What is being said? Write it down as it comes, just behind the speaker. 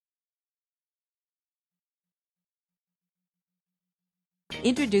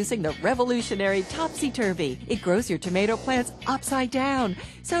Introducing the revolutionary Topsy Turvy. It grows your tomato plants upside down,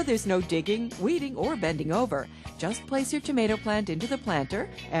 so there's no digging, weeding, or bending over. Just place your tomato plant into the planter,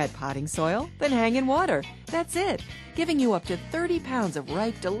 add potting soil, then hang in water. That's it, giving you up to 30 pounds of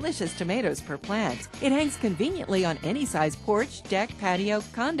ripe, delicious tomatoes per plant. It hangs conveniently on any size porch, deck, patio,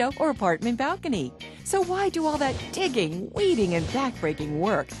 condo, or apartment balcony. So why do all that digging, weeding, and backbreaking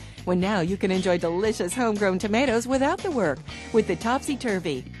work, when now you can enjoy delicious homegrown tomatoes without the work with the Topsy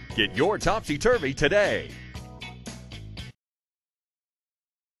Turvy? Get your Topsy Turvy today.